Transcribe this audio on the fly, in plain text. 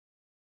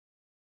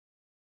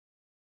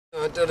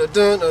What do you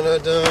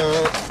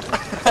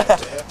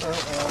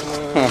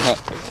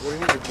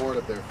need your board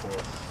up there for?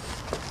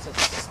 It's a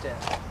step.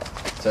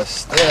 It's a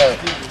step.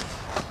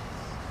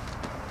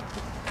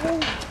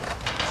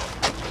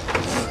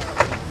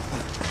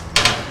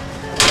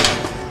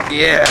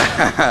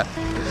 Yeah.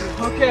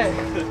 Okay.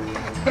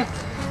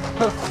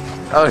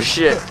 Oh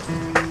shit.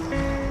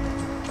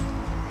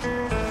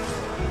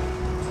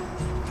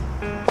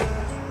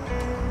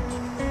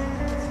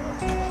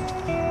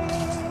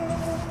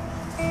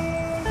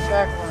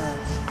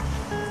 Backwards.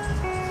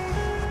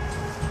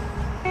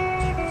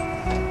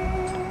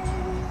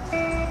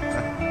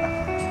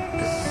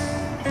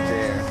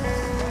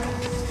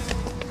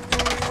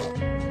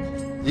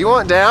 You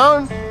want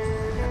down?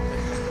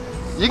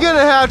 You're gonna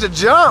have to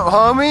jump,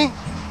 homie.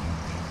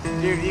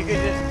 Dude, you could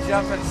just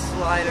jump and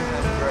slide him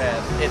in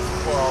breath. It's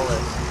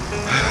flawless.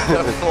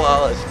 It's a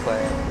flawless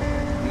plan.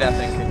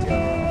 Nothing can go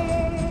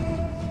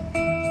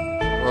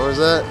wrong. What was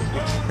that?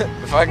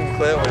 If I can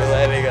clip, we're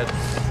landing on.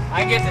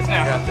 I get this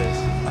now. I got this.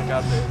 I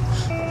got this.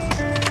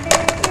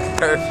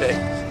 Perfect.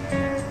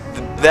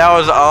 That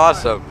was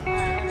awesome.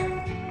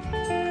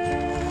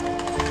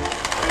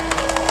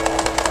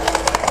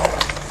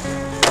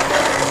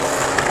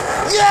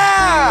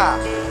 Yeah!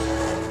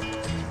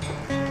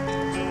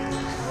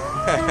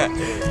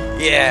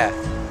 Yeah.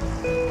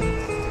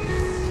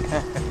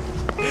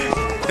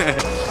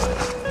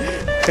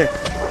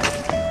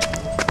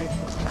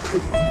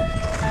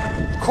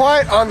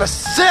 Quiet on the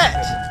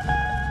set!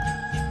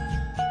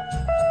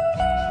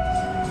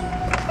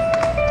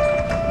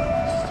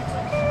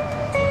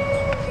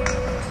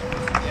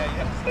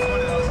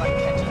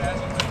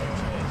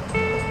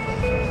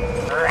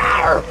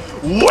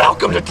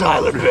 Welcome to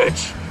Thailand,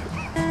 bitch!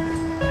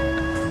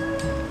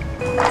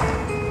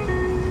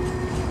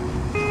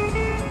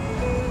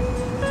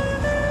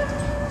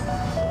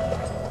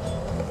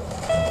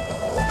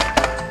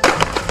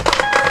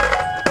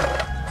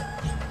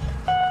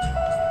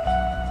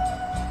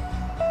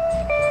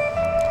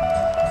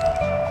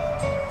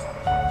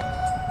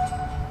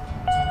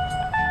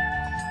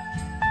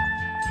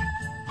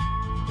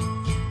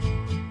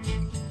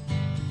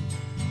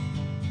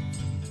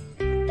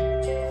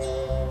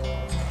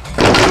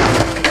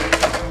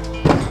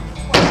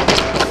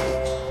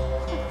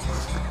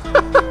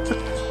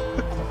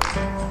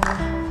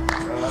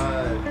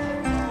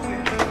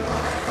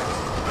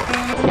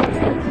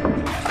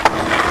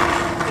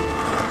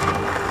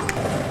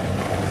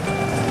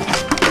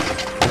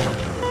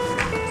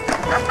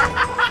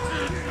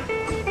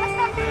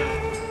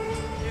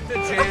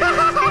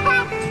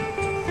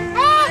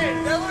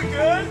 That look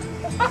good?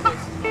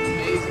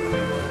 Amazing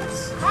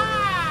movements. I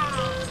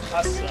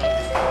suck.